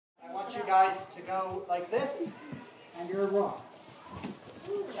want you guys to go like this, and you're a rock.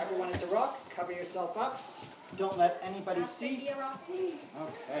 Everyone is a rock. Cover yourself up. Don't let anybody see.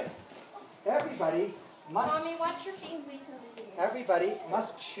 Okay. Everybody must. Mommy, watch your feet, please. Everybody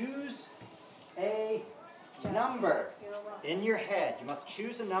must choose a number in your head. You must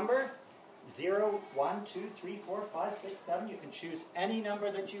choose a number. 0, 1, 2, 3, 4, 5, 6, 7. You can choose any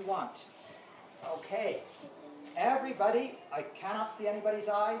number that you want. Okay. Everybody, I cannot see anybody's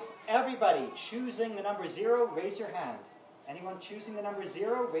eyes. Everybody choosing the number 0, raise your hand. Anyone choosing the number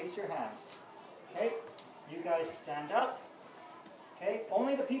 0, raise your hand. Okay. You guys stand up. Okay.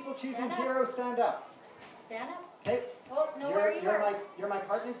 Only the people choosing 0 stand up. Stand up. Okay. Oh, no, where you are. You're my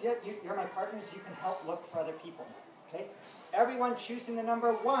partners. Yeah, you're my partners. You can help look for other people. Okay. Everyone choosing the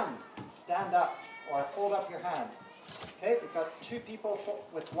number 1, stand up or hold up your hand. Okay. We've got 2 people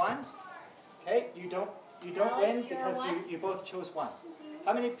with 1. Okay. You don't win because you both chose 1.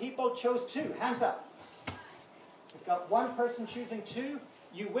 How many people chose 2? Hands up. We've got 1 person choosing 2.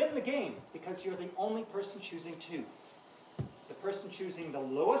 You win the game because you're the only person choosing 2. The person choosing the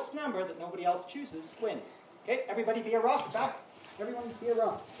lowest number that nobody else chooses wins. Okay, everybody be a rock. Back. Everyone be a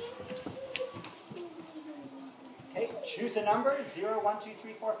rock. Okay, choose a number. 0, 1, 2,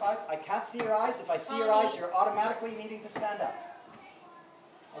 3, 4, 5. I can't see your eyes. If I see your eyes, you're automatically needing to stand up.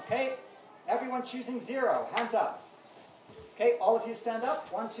 Okay, everyone choosing 0. Hands up. Okay, all of you stand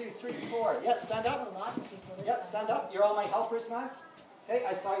up. 1, 2, 3, 4. Yeah, stand up. Yep, stand up. You're all my helpers now. Okay,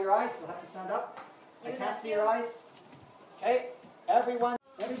 I saw your eyes. You'll have to stand up. I can't see your eyes. Okay, everyone.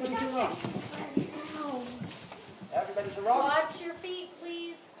 Everybody's a rock. Everybody's a rock. Watch your feet,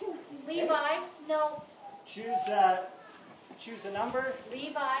 please. Levi, no. Choose a number.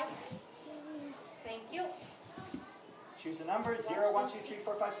 Levi. Thank you. Choose a number. 0, 1, 2, 3,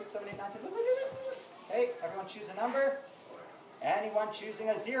 4, 5, 6, 7, 8, 9, 10. Okay, everyone choose a number. Anyone choosing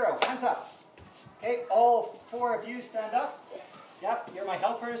a 0, hands up. Okay, all 4 of you stand up. Yep, you're my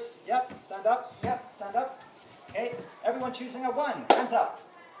helpers. Yep, stand up. Yep, stand up. Okay, everyone choosing a 1, hands up.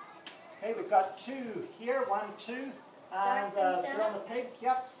 Okay, we've got 2 here. 1, 2. And you're on the pig.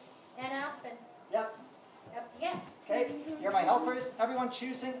 Yep. And Aspen. Yep. Yep, yeah. Okay, you're my helpers. Everyone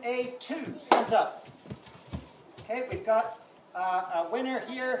choosing a 2, hands up. Okay, we've got a winner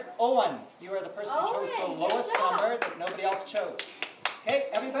here. Owen, you are the person who chose the lowest number that nobody else chose. Okay,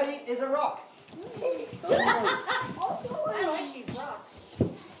 everybody is a rock. I like these rocks.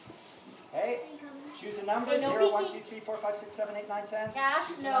 Okay, choose a number. 0, 1, 2, 3, 4, 5, 6, 7, 8, 9, 10. Cash,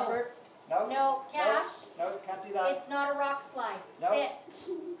 choose a no. number. No. No, cash. No, can't do that. It's not a rock slide. No. Sit.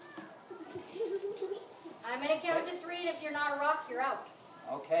 I'm going to count to 3, and if you're not a rock, you're out.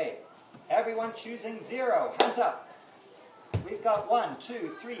 Okay, everyone choosing 0, hands up. We've got 1,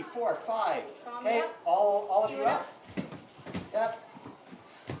 2, 3, 4, 5. Okay, all of you up. Yep.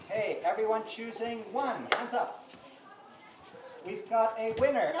 Okay, everyone choosing 1, hands up. We've got a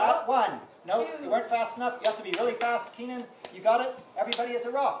winner at 1. No, you weren't fast enough. You have to be really fast. Keenan, you got it. Everybody is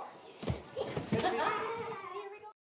a rock. Good for you.